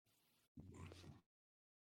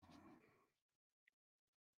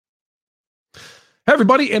Hey,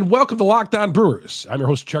 everybody, and welcome to Locked On Brewers. I'm your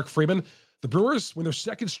host, Chuck Freeman. The Brewers win their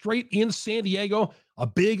second straight in San Diego, a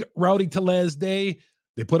big rowdy Tellez day.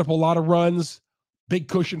 They put up a lot of runs, big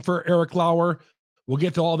cushion for Eric Lauer. We'll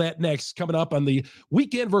get to all that next, coming up on the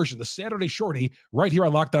weekend version, the Saturday Shorty, right here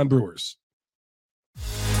on Locked On Brewers.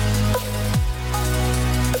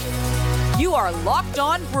 You are Locked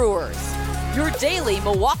On Brewers, your daily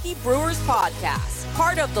Milwaukee Brewers podcast.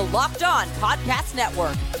 Part of the Locked On Podcast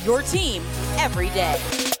Network, your team every day.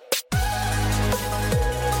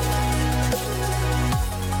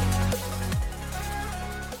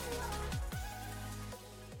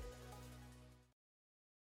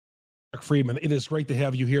 Freeman, it is great to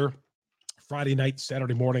have you here Friday night,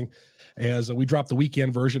 Saturday morning, as we drop the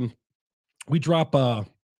weekend version. We drop the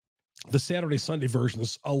Saturday, Sunday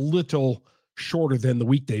versions a little shorter than the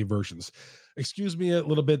weekday versions. Excuse me a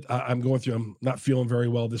little bit. I'm not feeling very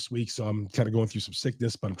well this week, so I'm kind of going through some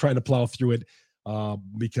sickness, but I'm trying to plow through it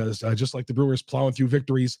because just like the Brewers plowing through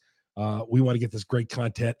victories, we want to get this great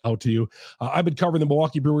content out to you. I've been covering the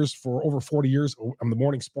Milwaukee Brewers for over 40 years. I'm the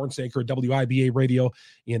morning sports anchor at WIBA Radio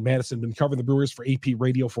in Madison. Been covering the Brewers for AP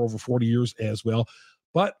Radio for over 40 years as well.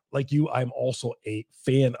 But like you, I'm also a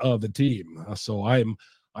fan of the team. So I'm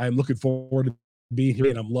looking forward to being here,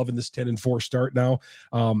 and I'm loving this 10-4 start now.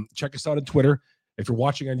 Check us out on Twitter. If you're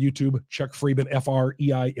watching on YouTube, Chuck Freeman,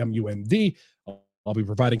 FREIMUND. I'll be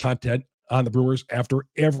providing content on the Brewers after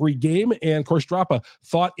every game, and of course, drop a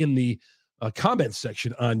thought in the comments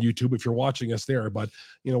section on YouTube if you're watching us there. But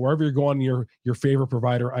wherever you're going, your favorite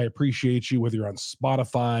provider, I appreciate you. Whether you're on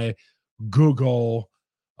Spotify, Google,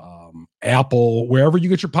 Apple, wherever you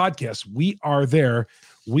get your podcasts, we are there.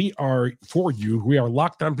 We are for you. We are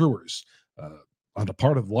Locked On Brewers. On a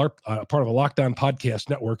part of the Locked On Podcast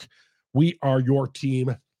Network. We are your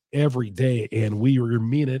team every day, and we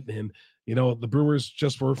mean it. And the Brewers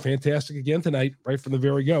just were fantastic again tonight, right from the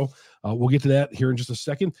very go. We'll get to that here in just a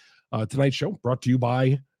second. Tonight's show brought to you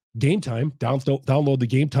by Game Time. Download the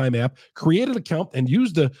Game Time app, create an account, and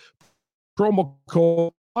use the promo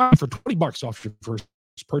code for $20 off your first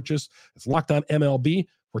purchase. It's Locked On MLB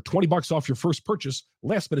for $20 off your first purchase.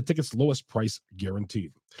 Last minute tickets, lowest price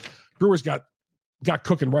guaranteed. Brewers got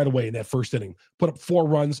cooking right away in that first inning. Put up 4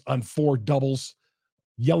 runs on 4 doubles.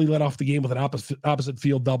 Yelly led off the game with an opposite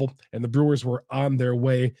field double, and the Brewers were on their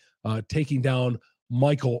way, taking down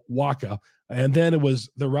Michael Wacha. And then it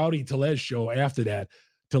was the rowdy Tellez show after that.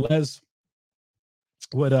 Tellez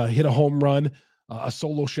would hit a home run, a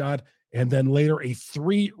solo shot, and then later a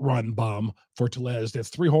 3-run bomb for Tellez. That's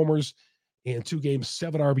 3 homers in 2 games,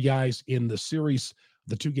 7 RBIs in the series,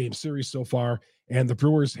 the 2-game series so far. And the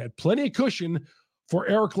Brewers had plenty of cushion for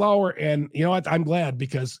Eric Lauer. And you know what? I'm glad,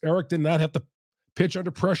 because Eric did not have to pitch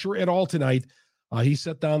under pressure at all tonight. He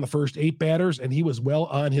set down the first 8 batters, and he was well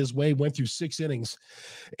on his way, went through 6 innings.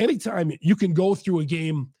 Anytime you can go through a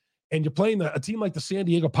game and you're playing a team like the San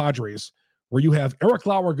Diego Padres, where you have Eric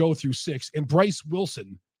Lauer go through 6 and Bryce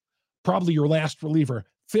Wilson, probably your last reliever,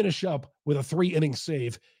 finish up with a 3-inning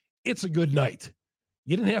save, it's a good night.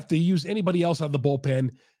 You didn't have to use anybody else on the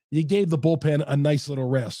bullpen. You gave the bullpen a nice little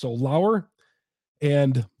rest. So Lauer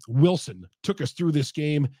and Wilson took us through this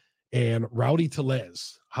game, and rowdy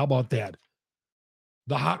Tellez, how about that?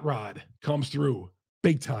 The hot rod comes through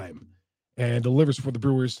big time and delivers for the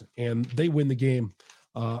Brewers, and they win the game.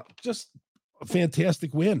 Just a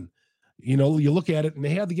fantastic win. You look at it, and they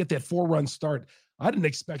had to get that 4-run start. I didn't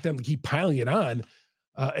expect them to keep piling it on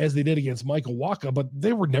as they did against Michael Wacha, but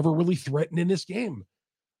they were never really threatened in this game.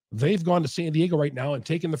 They've gone to San Diego right now and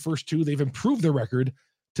taken the first 2. They've improved their record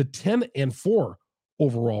to 10-4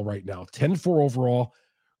 overall right now. 10-4 overall.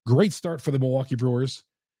 Great start for the Milwaukee Brewers.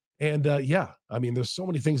 And there's so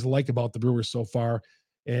many things to like about the Brewers so far.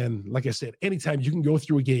 And like I said, anytime you can go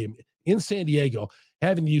through a game in San Diego,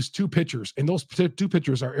 having to use 2 pitchers, and those 2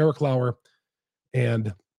 pitchers are Eric Lauer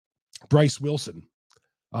and Bryce Wilson,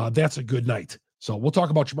 that's a good night. So we'll talk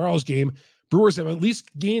about tomorrow's game. Brewers have at least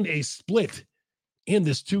gained a split in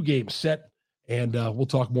this 2-game set, and we'll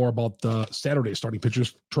talk more about Saturday starting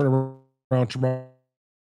pitchers. Turn around tomorrow.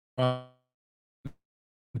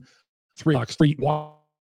 3 o'clock street walkie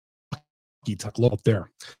tuck low up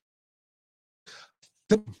there.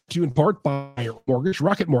 To in part by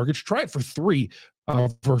Rocket Mortgage. Try it for free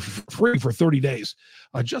for 30 days.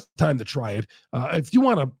 Just time to try it. If you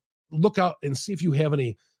want to look out and see if you have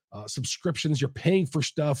any subscriptions, you're paying for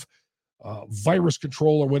stuff, virus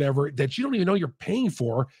control or whatever that you don't even know you're paying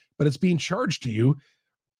for, but it's being charged to you.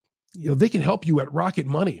 They can help you at Rocket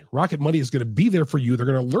Money. Rocket Money is going to be there for you. They're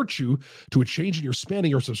going to alert you to a change in your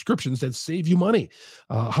spending or subscriptions that save you money.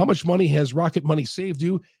 How much money has Rocket Money saved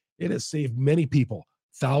you? It has saved many people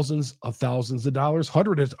thousands of dollars,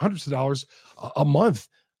 hundreds of dollars a month,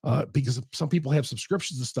 because some people have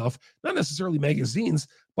subscriptions to stuff, not necessarily magazines,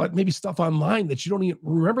 but maybe stuff online that you don't even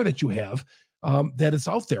remember that you have, that it's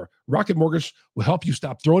out there. Rocket Mortgage will help you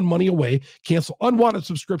stop throwing money away, cancel unwanted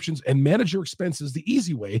subscriptions, and manage your expenses the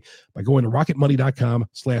easy way by going to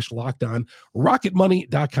rocketmoney.com/lockedon,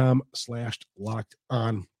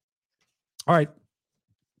 rocketmoney.com/lockedon. All right,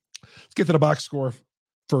 let's get to the box score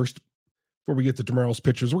first before we get to tomorrow's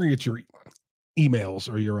pictures. We're going to get your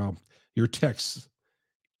emails or your texts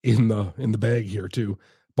in the bag here too,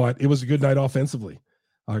 but it was a good night offensively.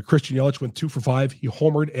 Christian Yelich went 2 for 5. He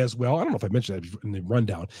homered as well. I don't know if I mentioned that in the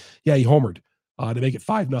rundown. Yeah, he homered to make it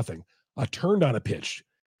 5-0. Turned on a pitch.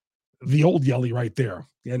 The old Yelly right there.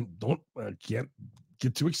 And can't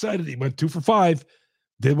get too excited. He went 2 for 5.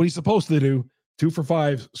 Did what he's supposed to do. 2 for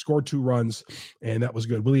 5. Scored 2 runs, and that was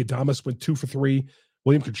good. Willie Adames went 2 for 3.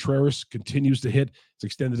 William Contreras continues to hit. He's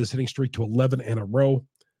extended his hitting streak to 11 in a row.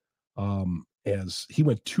 As he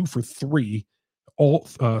went 2 for 3. All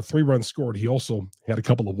 3 runs scored. He also had a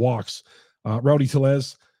couple of walks. Rowdy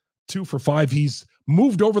Tellez, 2 for 5. He's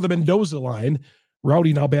moved over the Mendoza line.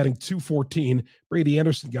 Rowdy now batting .214. Brady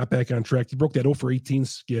Anderson got back on track. He broke that 0 for 18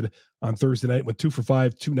 skid on Thursday night. Went 2 for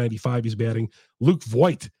 5, .295. He's batting. Luke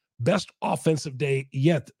Voigt, best offensive day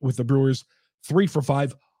yet with the Brewers. 3 for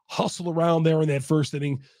 5. Hustled around there in that first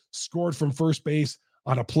inning. Scored from first base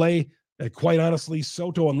on a play that, quite honestly,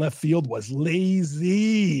 Soto in left field was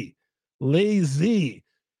lazy.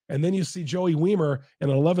 And then you see Joey Wiemer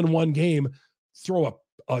in an 11-1 game throw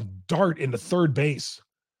a dart into third base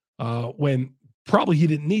when probably he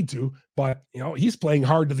didn't need to, but he's playing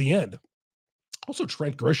hard to the end. Also,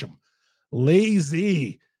 Trent Grisham,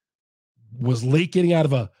 lazy, was late getting out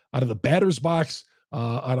of the batter's box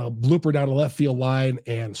on a blooper down the left field line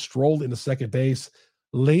and strolled into second base.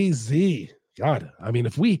 Lazy. God, I mean,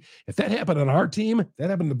 if that happened on our team,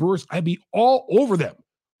 that happened to the Brewers, I'd be all over them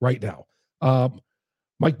right now.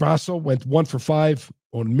 Mike Brasso went 1 for 5.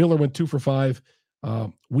 Owen Miller went 2 for 5.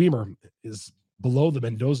 Wiemer is below the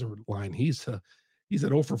Mendoza line. He's at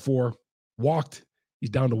 0 for 4. Walked. He's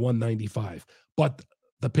down to 195. But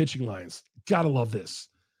the pitching lines, gotta love this.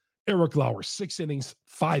 Eric Lauer, 6 innings,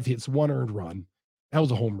 5 hits, 1 earned run. That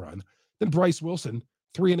was a home run. Then Bryce Wilson,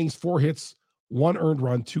 3 innings, 4 hits, 1 earned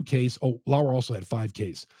run, 2 Ks. Oh, Lauer also had 5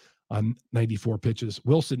 Ks on 94 pitches.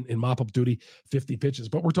 Wilson in mop-up duty, 50 pitches.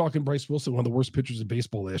 But we're talking Bryce Wilson, one of the worst pitchers in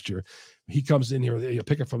baseball last year. He comes in here, you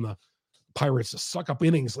pick it from the Pirates to suck up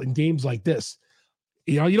innings in games like this.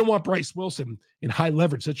 You don't want Bryce Wilson in high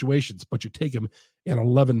leverage situations, but you take him in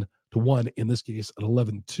 11-1, in this case, an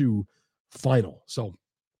 11-2 final. So,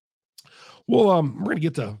 we're going to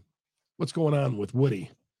get to what's going on with Woody.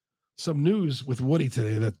 Some news with Woody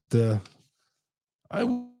today that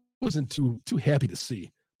I wasn't too happy to see.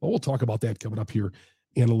 But we'll talk about that coming up here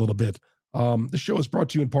in a little bit. The show is brought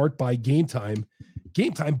to you in part by Game Time.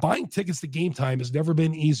 Game Time, buying tickets to Game Time has never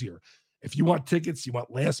been easier. If you want tickets, you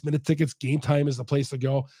want last-minute tickets, Game Time is the place to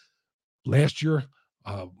go. Last year,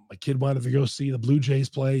 my kid wanted to go see the Blue Jays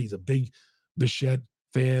play. He's a big Bichette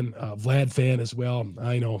fan, Vlad fan as well.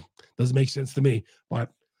 I know, doesn't make sense to me, but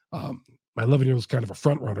my 11-year-old was kind of a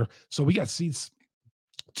front runner. So we got seats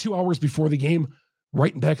 2 hours before the game,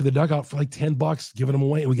 right in back of the dugout for like $10, giving them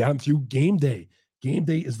away. And we got them through Game Day. Game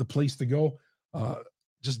Day is the place to go.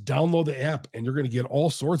 Just download the app and you're going to get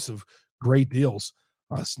all sorts of great deals.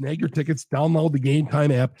 Snag your tickets, download the Game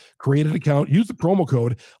Time app, create an account, use the promo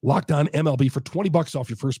code LOCKEDONMLB for $20 off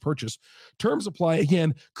your first purchase. Terms apply.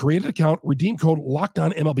 Again, create an account, redeem code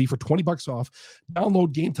LOCKEDONMLB for $20 off.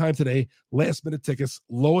 Download Game Time today. Last minute tickets,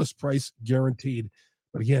 lowest price guaranteed.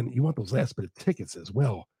 But again, you want those last minute tickets as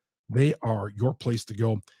well. They are your place to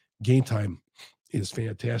go. Game Time is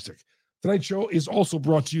fantastic. Tonight's show is also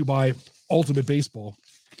brought to you by Ultimate Baseball.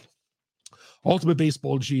 Ultimate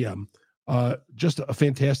Baseball GM. Just a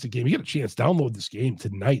fantastic game. You get a chance, download this game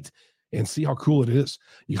tonight and see how cool it is.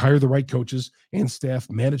 You hire the right coaches and staff,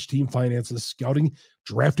 manage team finances, scouting,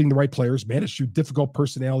 drafting the right players, manage through difficult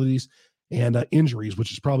personalities and injuries,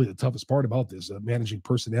 which is probably the toughest part about this, managing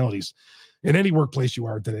personalities in any workplace you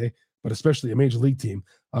are today, but especially a major league team.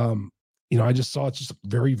 I just saw it's just a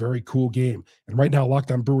very, very cool game. And right now,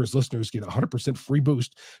 Locked On Brewers listeners get 100% free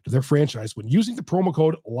boost to their franchise when using the promo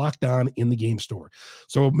code Locked On in the game store.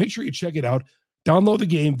 So make sure you check it out. Download the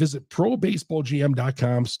game, visit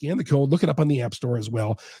probaseballgm.com, scan the code, look it up on the App Store as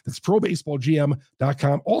well. That's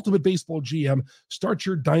probaseballgm.com, Ultimate Baseball GM. Start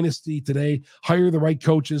your dynasty today. Hire the right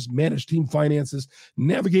coaches, manage team finances,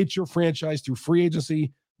 navigate your franchise through free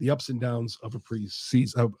agency, the ups and downs of a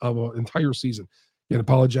preseason, of an entire season. And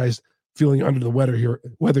apologize. feeling under the weather here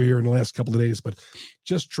in the last couple of days, but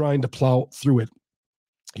just trying to plow through it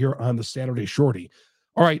here on the Saturday Shorty.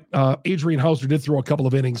 All right, Adrian Hauser did throw a couple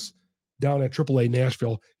of innings down at AAA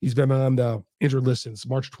Nashville. He's been on the injured list since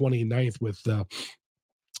March 29th with the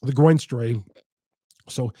groin strain.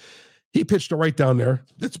 So he pitched right down there,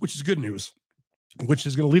 which is good news, which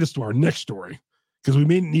is going to lead us to our next story, because we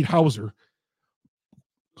may need Hauser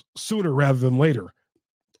sooner rather than later.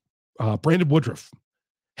 Brandon Woodruff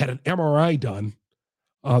had an MRI done.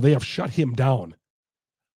 They have shut him down.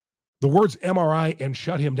 The words MRI and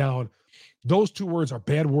shut him down, those two words are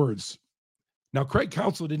bad words. Now, Craig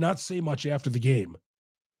Counsell did not say much after the game,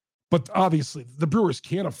 but obviously the Brewers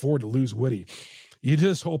can't afford to lose Woody. You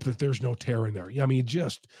just hope that there's no tear in there. I mean,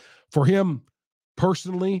 just for him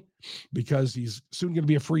personally, because he's soon going to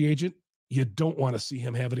be a free agent, you don't want to see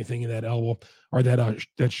him have anything in that elbow or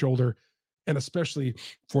that shoulder. And especially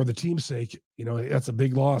for the team's sake, that's a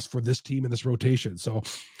big loss for this team in this rotation. So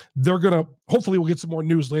hopefully we'll get some more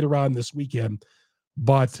news later on this weekend.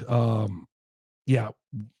 But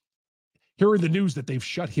hearing the news that they've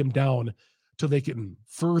shut him down till they can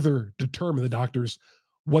further determine, the doctors,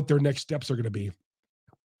 what their next steps are going to be.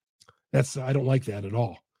 I don't like that at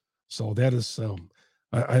all. So that is,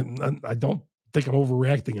 I don't think I'm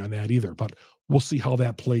overreacting on that either, but we'll see how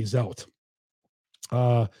that plays out.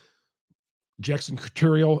 Jackson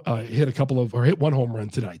Couturier hit one home run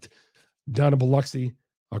tonight. Down in Biloxi,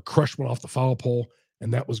 crushed one off the foul pole,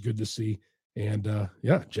 and that was good to see. And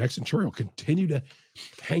Jackson Couturier continue to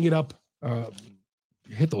hang it up,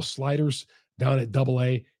 hit those sliders down at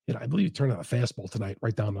AA. And I believe he turned out a fastball tonight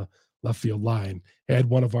right down the left field line. Had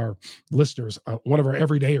one of our listeners, one of our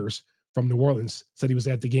everydayers from New Orleans, said he was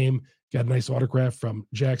at the game, got a nice autograph from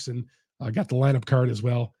Jackson, got the lineup card as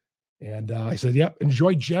well. And I said,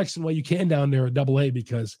 enjoy Jackson while you can down there at AA,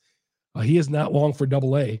 because he is not long for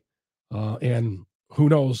AA. And who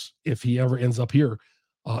knows if he ever ends up here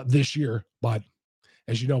this year. But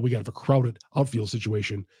as you know, we got a crowded outfield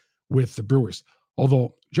situation with the Brewers.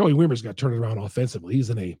 Although Joey Wiemer's got turned around offensively. He's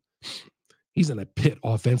in a pit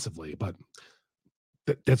offensively, but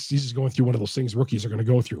he's just going through one of those things rookies are going to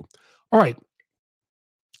go through. All right.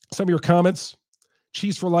 Some of your comments.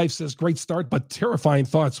 Cheese for Life says, great start, but terrifying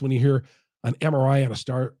thoughts when you hear an MRI on a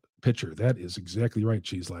star pitcher. That is exactly right,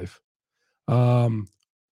 Cheese Life. COVID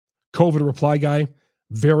reply guy,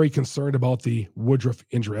 very concerned about the Woodruff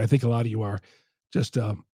injury. I think a lot of you are. Just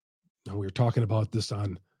we were talking about this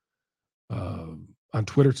on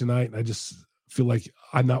Twitter tonight, and I just feel like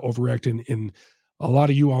I'm not overreacting, and a lot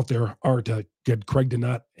of you out there aren't. Craig did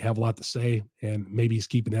not have a lot to say, and maybe he's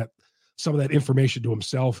keeping some of that information to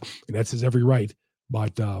himself, and that's his every right.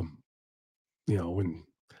 But, when,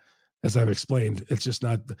 as I've explained, it's just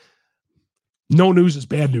not, no news is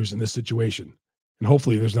bad news in this situation. And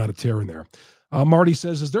hopefully there's not a tear in there. Marty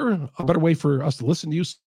says, is there a better way for us to listen to you?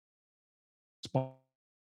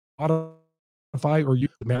 Spotify or you,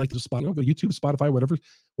 man, like the spot, go YouTube, Spotify,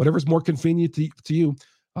 whatever's more convenient to you.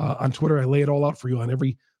 On Twitter, I lay it all out for you on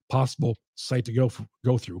every possible site to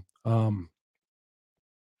go through.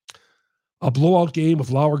 A blowout game with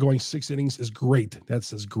Lauer going 6 innings is great. That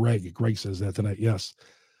says Greg. Greg says that tonight. Yes.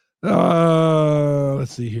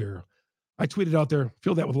 Let's see here. I tweeted out there,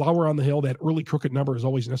 feel that with Lauer on the hill, that early crooked number is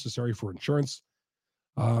always necessary for insurance.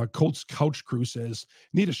 Colts Couch Crew says,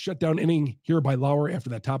 need a shutdown inning here by Lauer after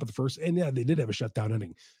that top of the first. And yeah, they did have a shutdown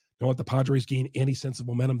inning. Don't let the Padres gain any sense of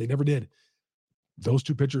momentum. They never did. Those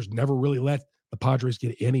two pitchers never really let the Padres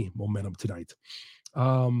get any momentum tonight.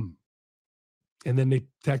 And then they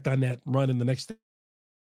tacked on that run in the next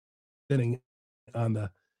inning on the.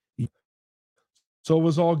 So it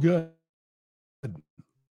was all good. It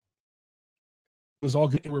was all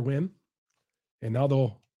good. They were win, and now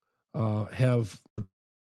they'll have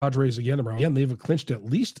Padres again around. Again, they've clinched at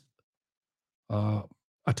least a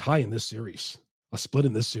tie in this series, a split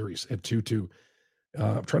in this series at 2-2.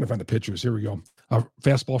 I'm trying to find the pitchers. Here we go.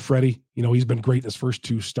 Fastball Freddie. He's been great in his first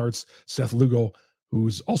 2 starts. Seth Lugo,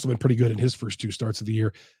 who's also been pretty good in his first 2 starts of the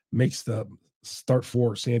year, makes the start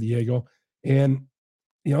for San Diego. And,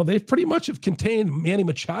 they pretty much have contained Manny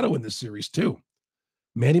Machado in this series too.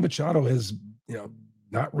 Manny Machado has,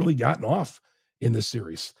 not really gotten off in this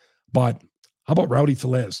series. But how about Rowdy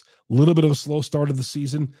Tellez? A little bit of a slow start of the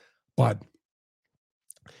season, but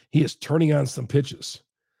he is turning on some pitches.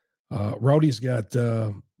 Rowdy's got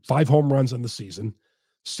 5 home runs on the season,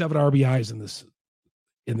 7 RBIs in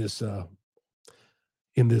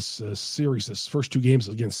this series, this first 2 games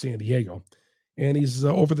against San Diego. And he's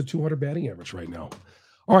over the 200 batting average right now.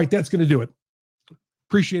 All right, that's going to do it.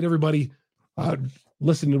 Appreciate everybody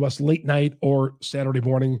listening to us late night or Saturday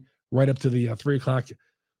morning, right up to the 3 o'clock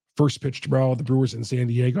First pitch tomorrow, the Brewers in San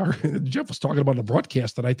Diego. Jeff was talking about the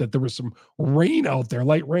broadcast tonight that there was some rain out there,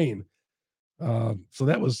 light rain. So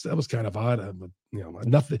that was kind of odd. But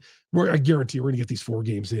nothing. I guarantee we're going to get these 4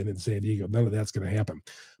 games in San Diego. None of that's going to happen.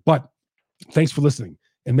 But thanks for listening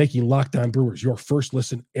and making Locked On Brewers your first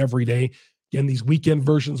listen every day. Again, these weekend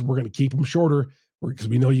versions, we're going to keep them shorter because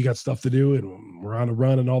we know you got stuff to do, and we're on a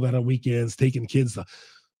run and all that on weekends, taking kids to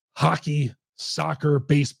hockey, soccer,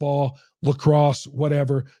 baseball, lacrosse,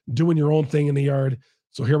 whatever, doing your own thing in the yard.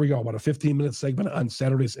 So here we go, about a 15-minute segment on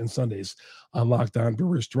Saturdays and Sundays on Locked On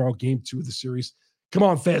Brewers. Tomorrow, game 2 of the series. Come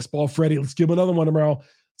on, fastball, Freddie. Let's give him another one tomorrow.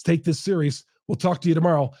 Let's take this series. We'll talk to you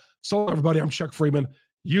tomorrow. So, everybody, I'm Chuck Freeman.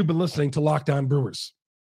 You've been listening to Locked On Brewers.